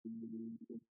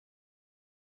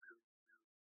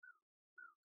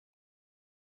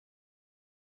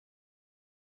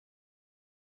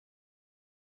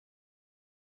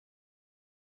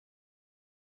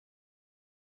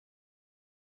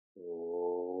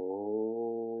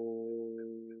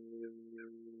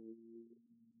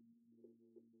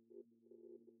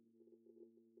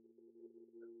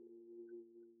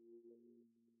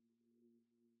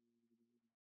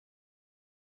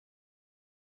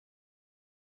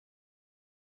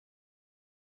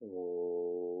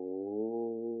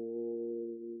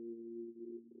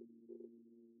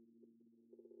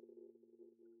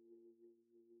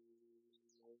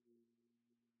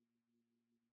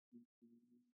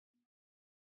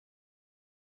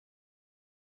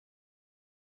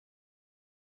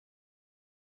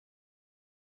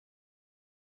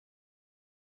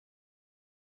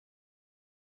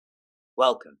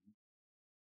Welcome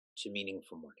to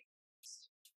Meaningful Mornings.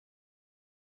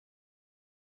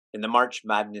 In the March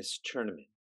Madness tournament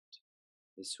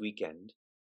this weekend,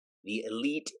 the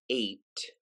Elite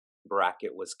Eight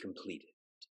bracket was completed.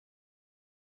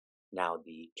 Now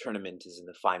the tournament is in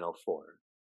the Final Four.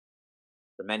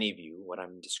 For many of you, what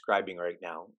I'm describing right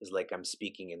now is like I'm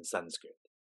speaking in Sanskrit.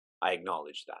 I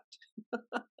acknowledge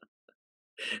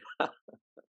that.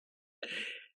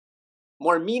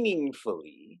 More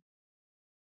meaningfully,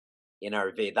 in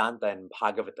our Vedanta and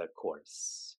Bhagavata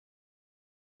course,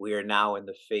 we are now in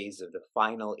the phase of the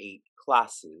final 8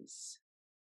 classes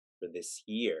for this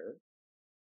year,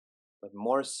 but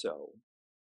more so,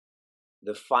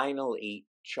 the final 8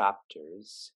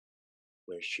 chapters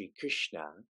where Sri Krishna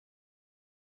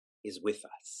is with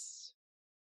us.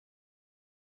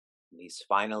 In these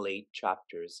final 8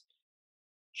 chapters,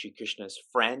 Sri Krishna is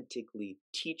frantically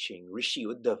teaching Rishi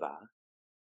Uddhava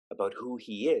about who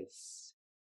he is,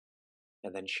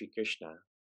 and then Sri Krishna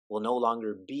will no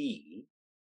longer be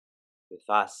with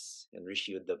us and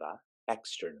Rishi Uddhava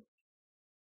externally.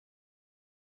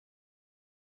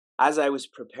 As I was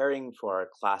preparing for our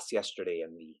class yesterday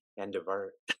and the end of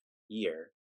our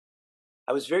year,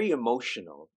 I was very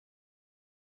emotional.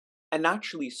 And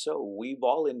naturally so, we've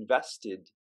all invested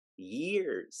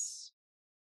years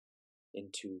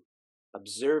into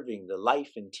observing the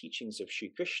life and teachings of Sri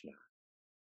Krishna.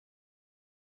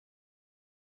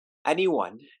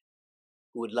 Anyone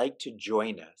who would like to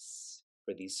join us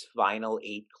for these final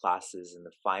 8 classes and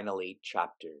the final 8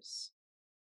 chapters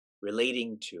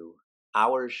relating to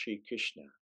our Sri Krishna,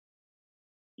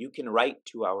 you can write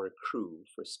to our crew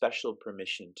for special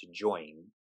permission to join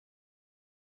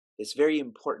this very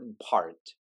important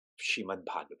part of Srimad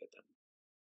Bhagavatam.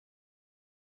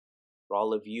 For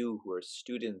all of you who are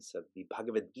students of the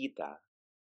Bhagavad Gita,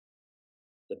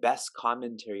 the best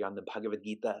commentary on the Bhagavad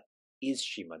Gita is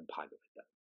Srimad Bhagavatam.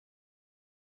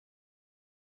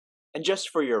 And just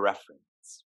for your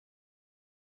reference,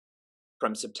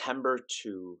 from September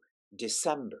to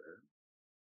December,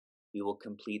 we will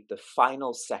complete the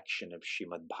final section of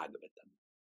Srimad Bhagavatam.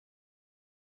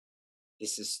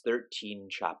 This is 13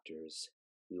 chapters.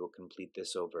 We will complete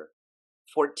this over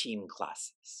 14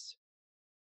 classes.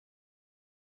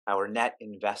 Our net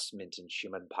investment in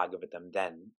Srimad Bhagavatam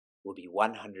then will be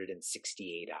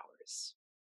 168 hours.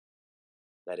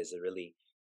 That is a really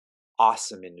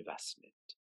awesome investment.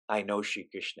 I know Sri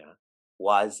Krishna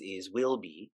was, is, will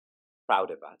be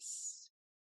proud of us.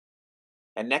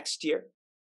 And next year,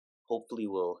 hopefully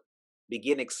we'll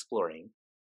begin exploring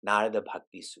Narada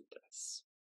Bhakti Sutras.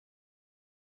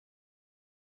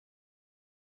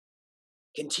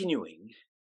 Continuing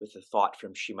with a thought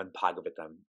from Srimad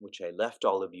Bhagavatam, which I left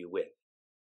all of you with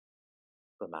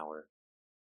from our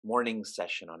morning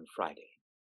session on Friday.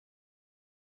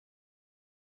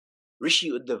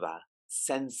 Rishi Uddhava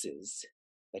senses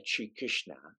that Sri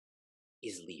Krishna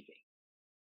is leaving.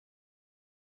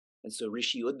 And so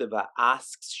Rishi Uddhava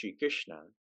asks Sri Krishna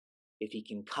if he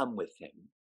can come with him,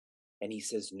 and he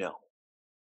says no.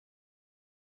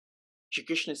 Sri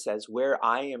Krishna says, where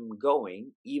I am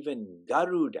going, even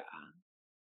Garuda,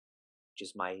 which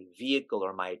is my vehicle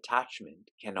or my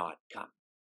attachment, cannot come.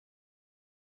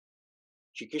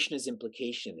 Sri Krishna's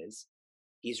implication is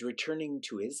he's returning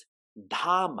to his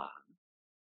dhamma,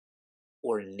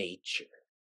 or nature,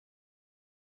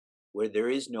 where there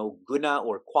is no guna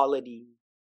or quality,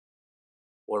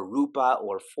 or rupa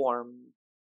or form,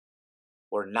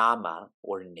 or nama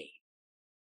or name.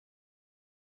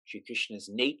 Sri Krishna's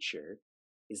nature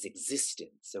is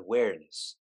existence,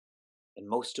 awareness, and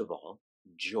most of all,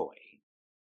 joy.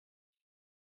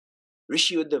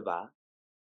 Rishi Uddhava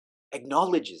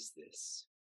acknowledges this,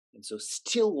 and so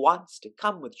still wants to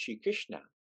come with Sri Krishna.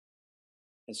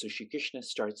 And so Sri Krishna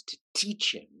starts to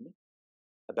teach him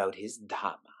about his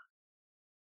dhamma.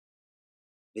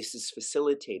 This is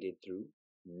facilitated through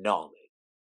knowledge.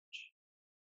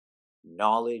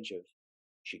 Knowledge of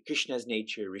Sri Krishna's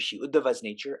nature, Rishi Uddhava's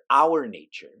nature, our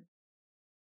nature.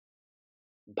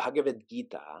 Bhagavad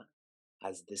Gita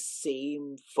has the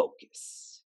same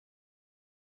focus.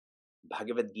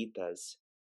 Bhagavad Gita's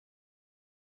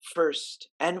first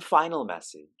and final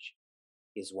message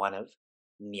is one of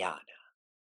jnana.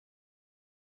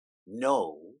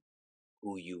 Know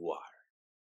who you are.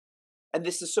 And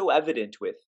this is so evident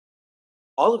with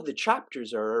all of the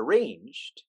chapters are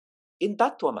arranged in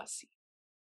Tattvamasi.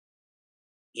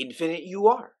 Infinite you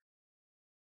are.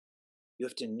 You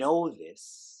have to know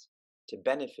this to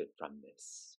benefit from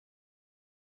this.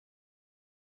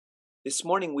 This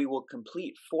morning we will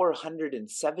complete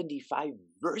 475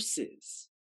 verses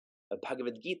of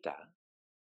Bhagavad Gita.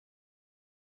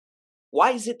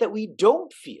 Why is it that we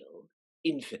don't feel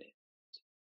infinite?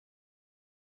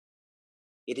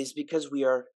 It is because we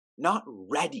are not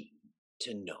ready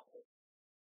to know.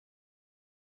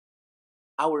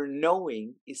 Our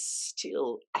knowing is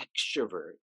still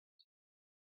extrovert,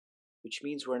 which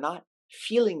means we're not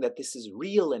feeling that this is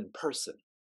real and personal.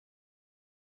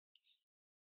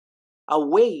 A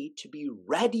way to be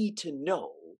ready to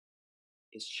know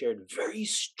is shared very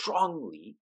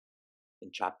strongly in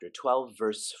chapter 12,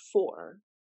 verse 4,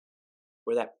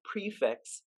 where that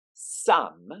prefix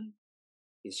some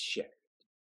is shared.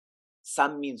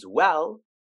 Some means well,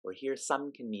 or here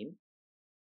some can mean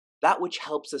that which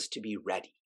helps us to be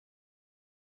ready.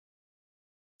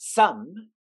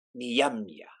 Some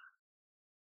niyamya.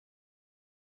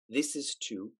 This is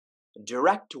to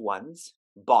direct one's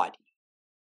body.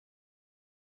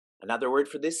 Another word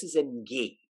for this is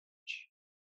engage.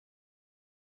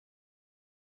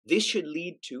 This should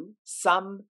lead to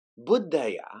some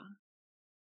buddhaya,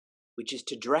 which is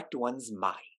to direct one's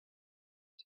mind.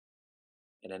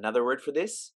 And another word for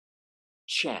this,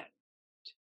 chant.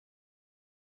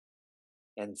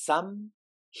 And some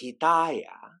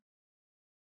hitaya,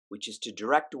 which is to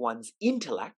direct one's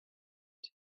intellect.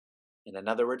 And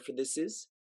another word for this is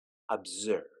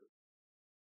observe.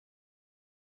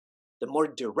 The more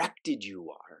directed you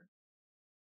are,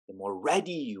 the more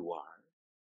ready you are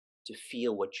to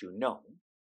feel what you know.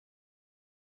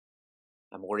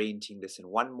 I'm orienting this in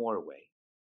one more way.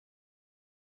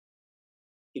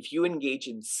 If you engage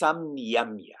in some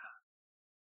niyamya,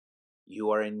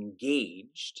 you are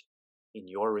engaged in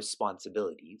your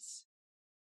responsibilities.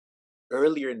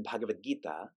 Earlier in Bhagavad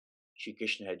Gita, Sri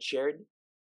Krishna had shared,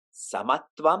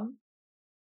 Samattvam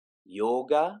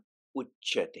Yoga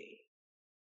Uchyate.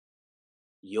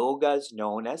 Yoga is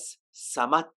known as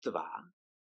Samattva,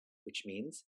 which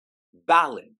means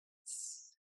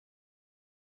balance.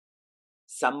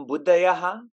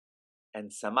 Sambuddhayaha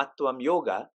and Samattvam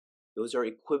Yoga, those are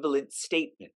equivalent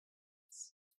statements.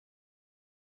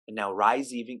 And now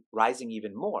rising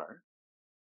even more,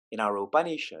 in our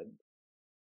Upanishad,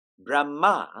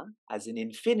 Brahma as an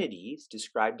infinity is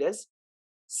described as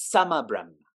Sama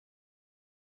Brahma.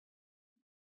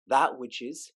 That which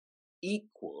is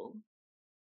equal.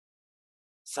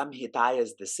 Samhitaya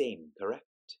is the same, correct?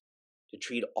 To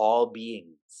treat all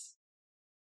beings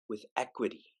with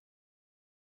equity.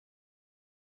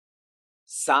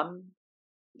 Sam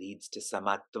leads to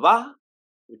Samattva,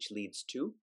 which leads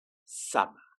to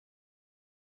Sama.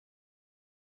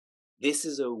 This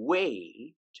is a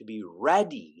way to be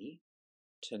ready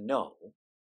to know.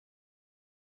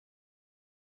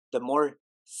 The more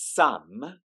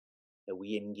sam that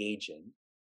we engage in,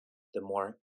 the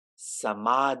more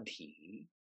samadhi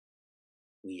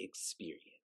we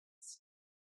experience.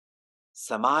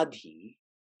 Samadhi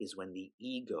is when the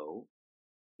ego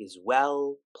is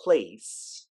well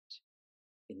placed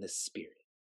in the spirit.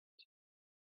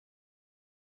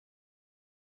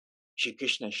 Shri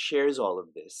Krishna shares all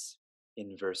of this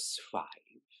in verse 5.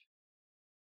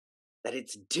 That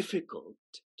it's difficult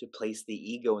to place the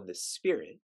ego in the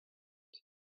spirit,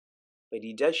 but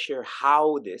he does share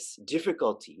how this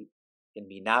difficulty can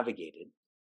be navigated.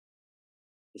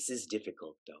 This is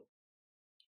difficult, though.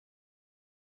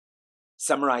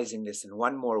 Summarizing this in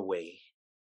one more way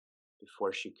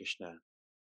before Shri Krishna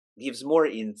gives more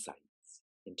insights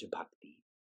into bhakti.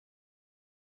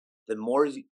 The more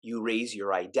you raise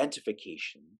your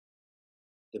identification,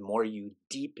 the more you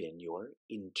deepen your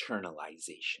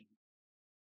internalization.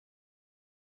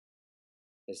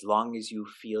 As long as you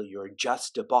feel you're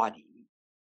just a body,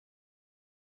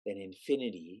 then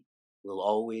infinity will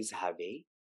always have a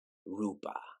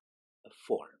rupa, a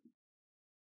form.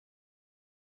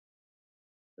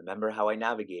 Remember how I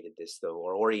navigated this, though,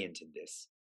 or oriented this.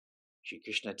 Shri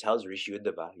Krishna tells Rishi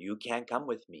Uddhava, you can't come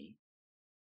with me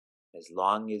as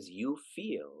long as you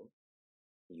feel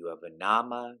you have a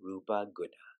nama, rupa, guna.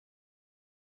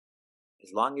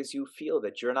 As long as you feel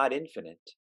that you're not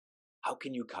infinite, how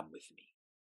can you come with me?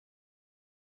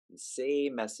 The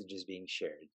same message is being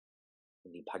shared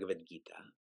in the Bhagavad Gita.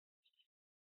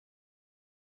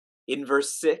 In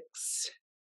verse 6,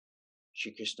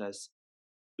 Shri Krishna is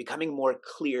becoming more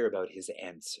clear about his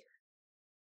answer.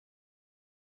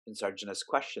 And Arjuna's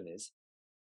question is,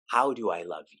 how do I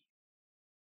love you?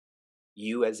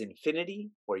 You as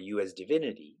infinity or you as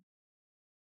divinity?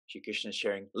 Shri Krishna is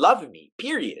sharing, love me,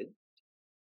 period.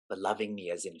 But loving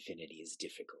me as infinity is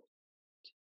difficult.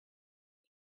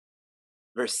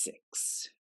 Verse 6.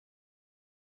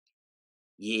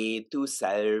 Ye tu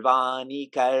sarvani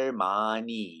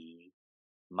karmani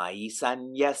mayi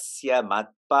sanyasya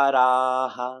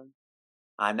matparaha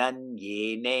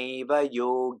ananyeneva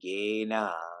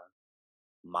yogena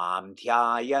mam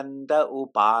dhyayanta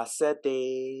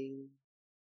upasate.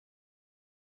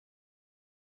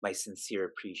 My sincere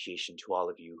appreciation to all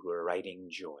of you who are writing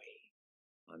joy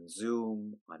on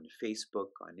Zoom, on Facebook,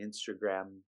 on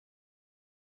Instagram.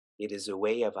 It is a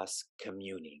way of us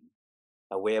communing,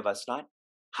 a way of us not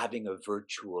having a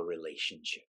virtual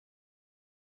relationship,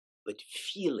 but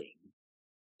feeling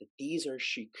that these are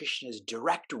Sri Krishna's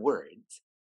direct words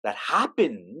that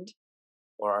happened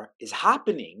or is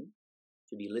happening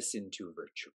to be listened to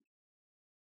virtually.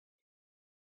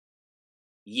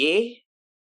 Ye,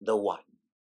 the one.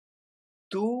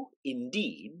 Tu,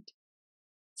 indeed.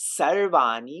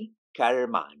 Sarvani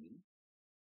karmani.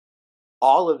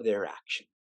 All of their actions.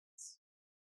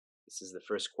 This is the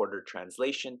first quarter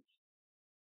translation.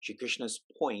 Shri Krishna's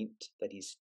point that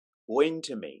he's going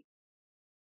to make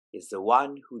is the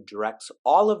one who directs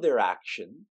all of their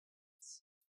actions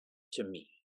to me,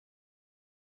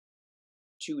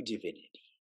 to divinity.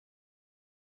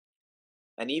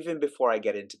 And even before I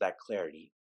get into that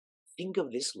clarity, think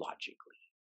of this logically.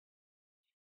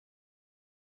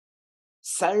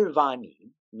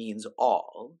 Sarvani means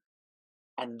all,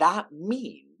 and that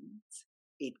means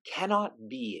it cannot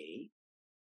be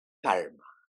a karma.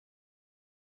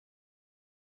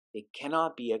 It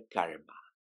cannot be a karma.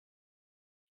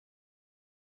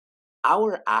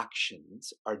 Our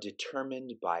actions are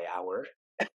determined by our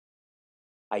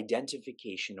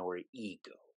identification or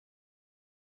ego.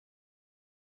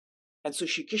 And so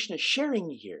Shri Krishna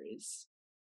sharing here is,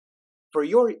 for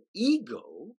your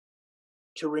ego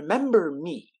to remember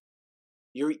me,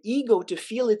 your ego to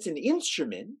feel it's an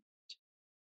instrument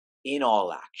in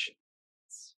all actions.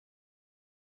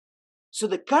 So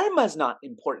the karma is not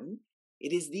important,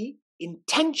 it is the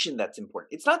intention that's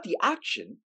important. It's not the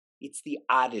action, it's the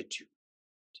attitude.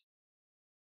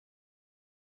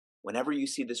 Whenever you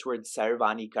see this word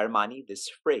sarvani karmani, this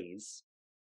phrase,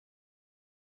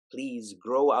 please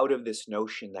grow out of this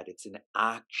notion that it's an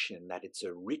action, that it's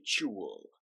a ritual.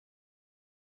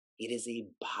 It is a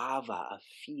bhava, a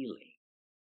feeling.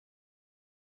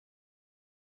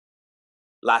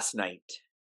 Last night,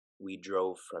 we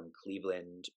drove from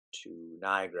Cleveland to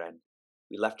Niagara.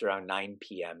 We left around 9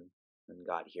 p.m. and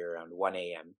got here around 1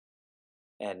 a.m.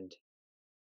 And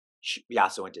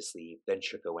Vyasa went to sleep, then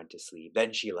Shuka went to sleep,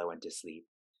 then Sheila went to sleep.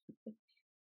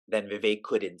 Then Vivek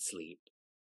couldn't sleep.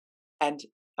 And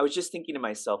I was just thinking to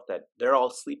myself that they're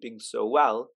all sleeping so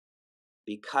well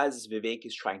because Vivek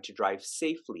is trying to drive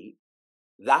safely.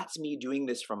 That's me doing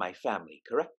this for my family,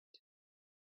 correct?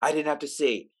 I didn't have to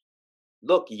say,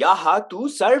 look, yaha tu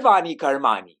sarvani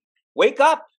karmani. Wake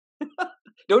up.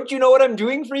 Don't you know what I'm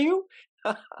doing for you?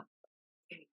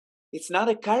 It's not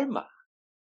a karma.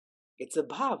 It's a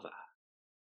bhava.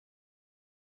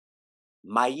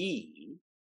 Mayi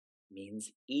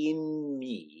means in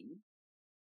me.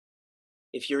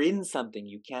 If you're in something,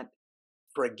 you can't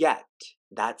forget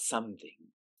that something.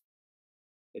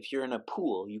 If you're in a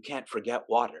pool, you can't forget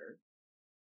water.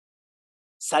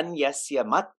 Sanyasya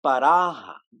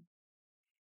matparaha.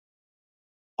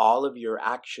 All of your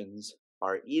actions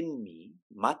are in me.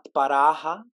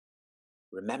 Matparaha,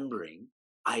 remembering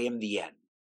I am the ends.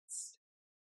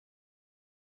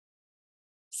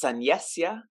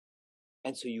 Sanyasya,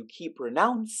 and so you keep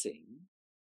renouncing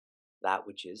that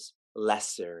which is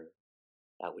lesser,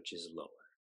 that which is lower.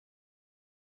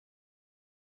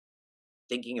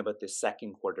 Thinking about this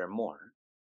second quarter more,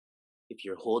 if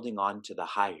you're holding on to the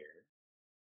higher,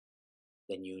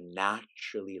 then you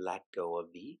naturally let go of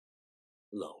the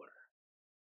lower.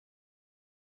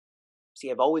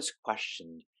 See, I've always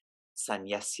questioned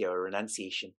sannyasya or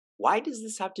renunciation. Why does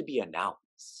this have to be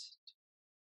announced?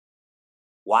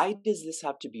 Why does this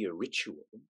have to be a ritual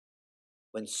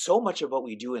when so much of what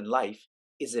we do in life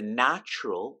is a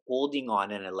natural holding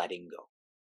on and a letting go?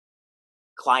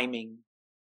 Climbing,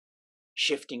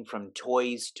 shifting from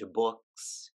toys to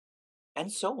books,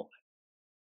 and so on.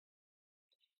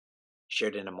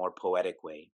 Shared in a more poetic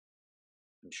way,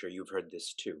 I'm sure you've heard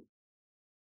this too,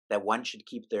 that one should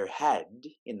keep their head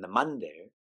in the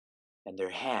mandir and their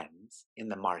hands in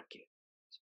the market.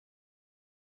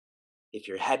 If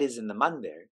your head is in the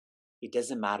mandir, it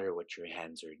doesn't matter what your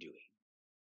hands are doing.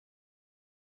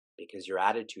 Because your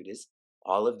attitude is,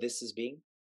 all of this is being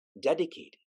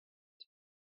dedicated.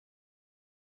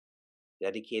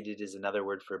 Dedicated is another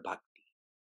word for bhakti.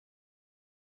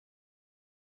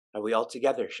 Are we all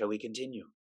together? Shall we continue?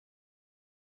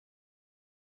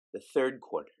 The third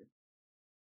quarter.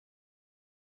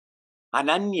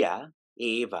 Ananya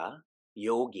eva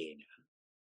yogena.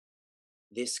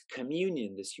 This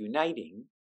communion, this uniting,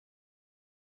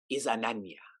 is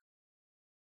ananya.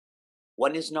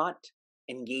 One is not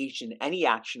engaged in any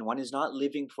action. One is not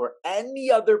living for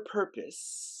any other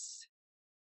purpose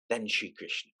than Sri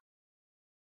Krishna.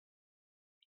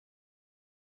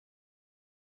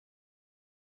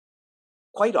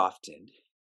 Quite often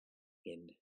in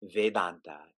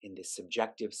Vedanta, in the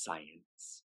subjective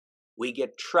science, we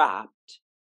get trapped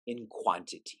in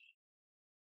quantity.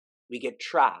 We get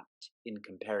trapped in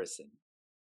comparison.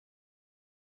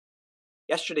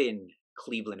 Yesterday in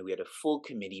Cleveland, we had a full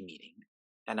committee meeting,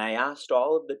 and I asked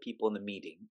all of the people in the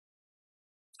meeting,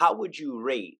 how would you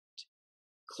rate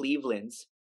Cleveland's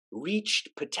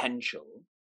reached potential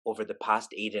over the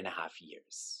past 8.5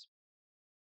 years?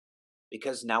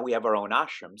 Because now we have our own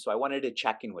ashram, so I wanted to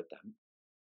check in with them.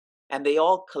 And they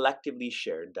all collectively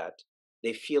shared that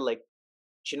they feel like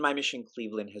Chinmay Mission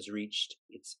Cleveland has reached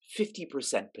its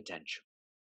 50% potential.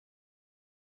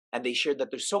 And they shared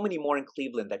that there's so many more in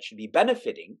Cleveland that should be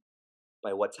benefiting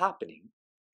by what's happening.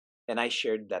 And I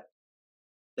shared that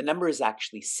the number is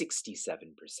actually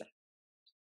 67%.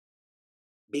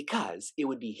 Because it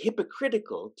would be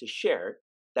hypocritical to share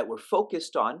that we're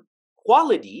focused on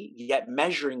quality, yet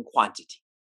measuring quantity.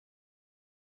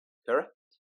 Correct?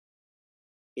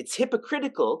 It's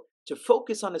hypocritical to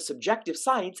focus on a subjective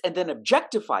science and then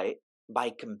objectify it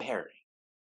by comparing.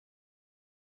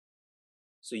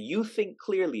 So you think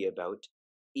clearly about,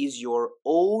 is your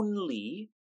only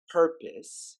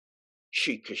purpose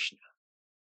Sri Krishna?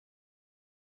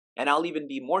 And I'll even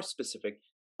be more specific.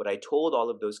 What I told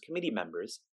all of those committee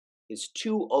members is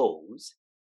 2 O's,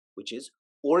 which is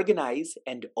organize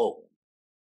and own.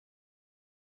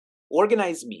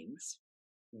 Organize means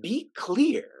be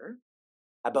clear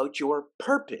about your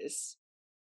purpose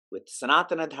with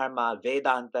Sanatana Dharma,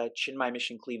 Vedanta, Chinmay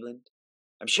Mission Cleveland.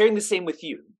 I'm sharing the same with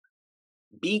you.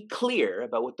 Be clear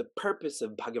about what the purpose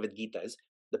of Bhagavad Gita is,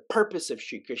 the purpose of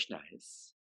Sri Krishna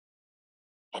is.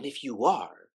 And if you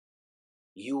are,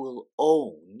 you will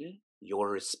own your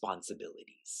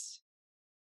responsibilities.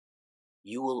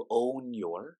 You will own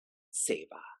your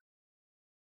seva.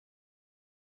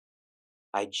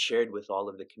 I'd shared with all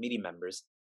of the committee members,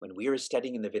 when we were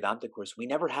studying in the Vedanta course, we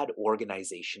never had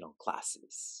organizational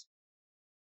classes.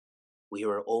 We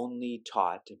were only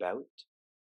taught about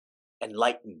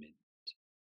enlightenment.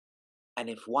 And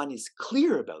if one is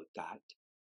clear about that,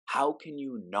 how can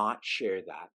you not share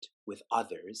that with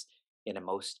others in a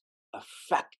most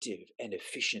effective and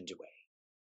efficient way?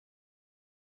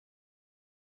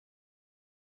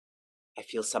 I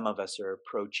feel some of us are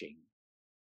approaching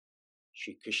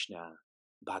Sri Krishna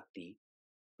Bhakti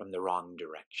from the wrong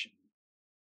direction.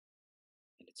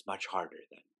 And it's much harder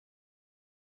then.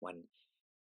 One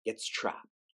gets trapped.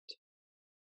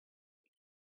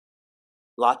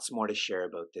 Lots more to share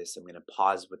about this. I'm going to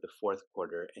pause with the fourth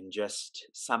quarter and just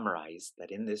summarize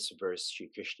that in this verse, Sri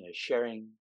Krishna is sharing,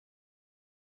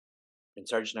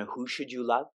 Prince Arjuna, who should you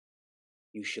love?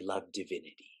 You should love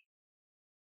divinity.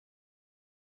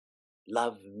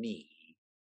 Love me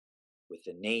with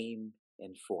the name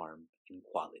and form and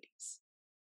qualities.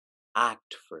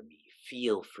 Act for me,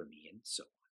 feel for me, and so on.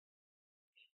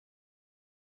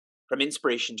 From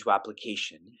inspiration to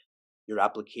application, your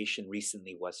application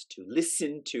recently was to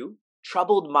listen to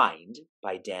Troubled Mind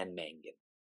by Dan Mangan.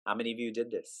 How many of you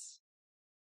did this?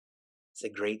 It's a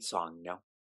great song, no?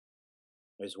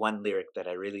 There's one lyric that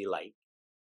I really like,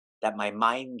 that my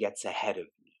mind gets ahead of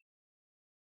me.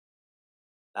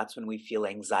 That's when we feel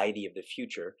anxiety of the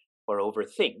future or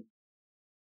overthink.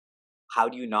 How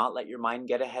do you not let your mind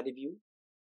get ahead of you?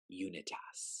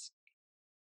 Unitask.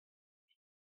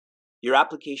 Your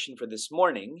application for this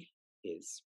morning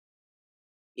is,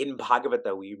 in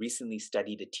Bhagavata, we recently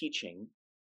studied a teaching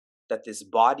that this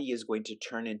body is going to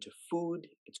turn into food,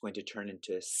 it's going to turn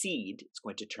into seed, it's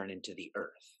going to turn into the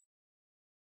earth.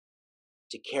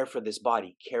 To care for this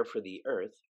body, care for the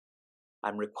earth,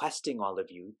 I'm requesting all of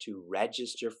you to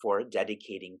register for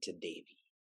dedicating to Devi.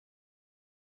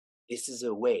 This is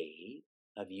a way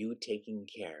of you taking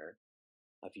care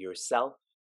of yourself,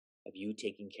 of you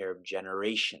taking care of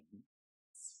generations.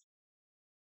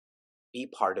 Be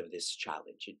part of this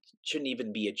challenge. It shouldn't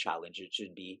even be a challenge. It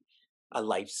should be a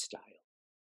lifestyle.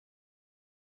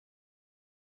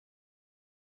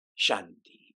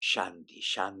 Shanti, Shanti,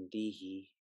 Shanti.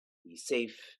 Be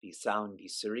safe, be sound, be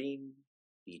serene,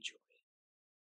 be joy.